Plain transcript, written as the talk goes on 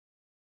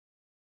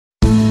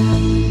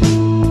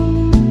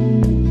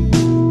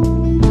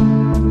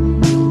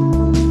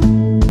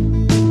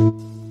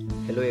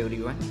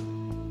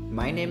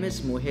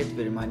is Mohit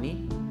Virmani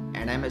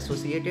and I am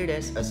associated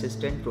as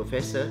Assistant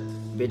Professor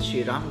with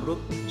Shri Ram Group,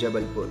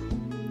 Jabalpur.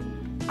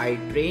 I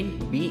train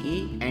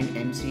BE and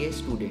MCA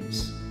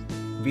students.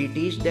 We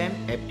teach them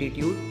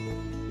aptitude,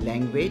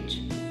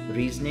 language,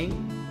 reasoning,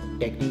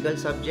 technical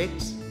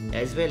subjects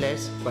as well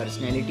as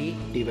personality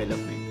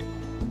development.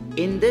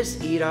 In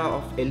this era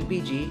of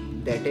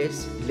LPG, that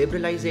is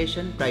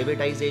liberalization,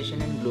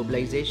 privatization and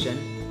globalization,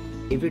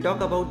 if we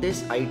talk about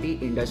this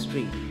IT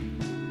industry,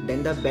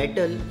 then the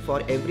battle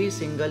for every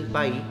single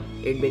pie,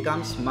 it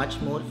becomes much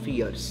more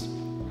fierce.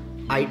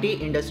 IT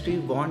industry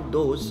want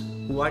those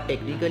who are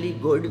technically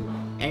good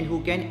and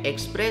who can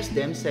express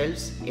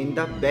themselves in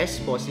the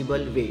best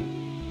possible way.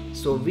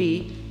 So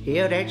we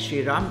here at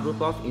Shri Ram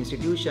Group of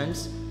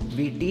Institutions,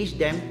 we teach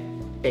them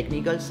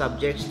technical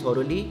subjects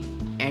thoroughly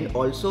and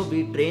also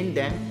we train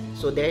them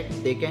so that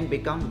they can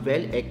become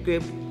well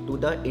equipped to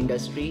the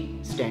industry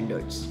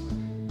standards.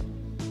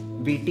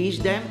 We teach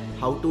them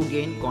how to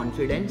gain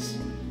confidence.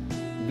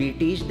 We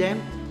teach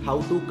them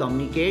how to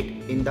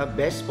communicate in the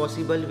best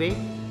possible way,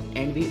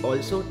 and we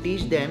also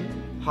teach them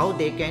how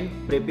they can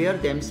prepare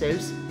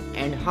themselves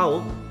and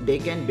how they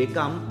can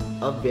become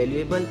a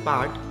valuable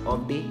part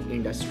of the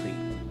industry.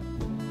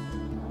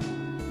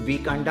 We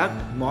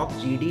conduct mock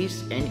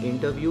GDs and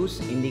interviews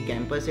in the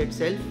campus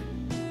itself,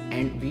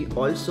 and we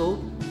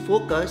also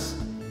focus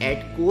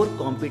at core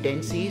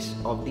competencies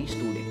of the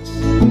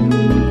students.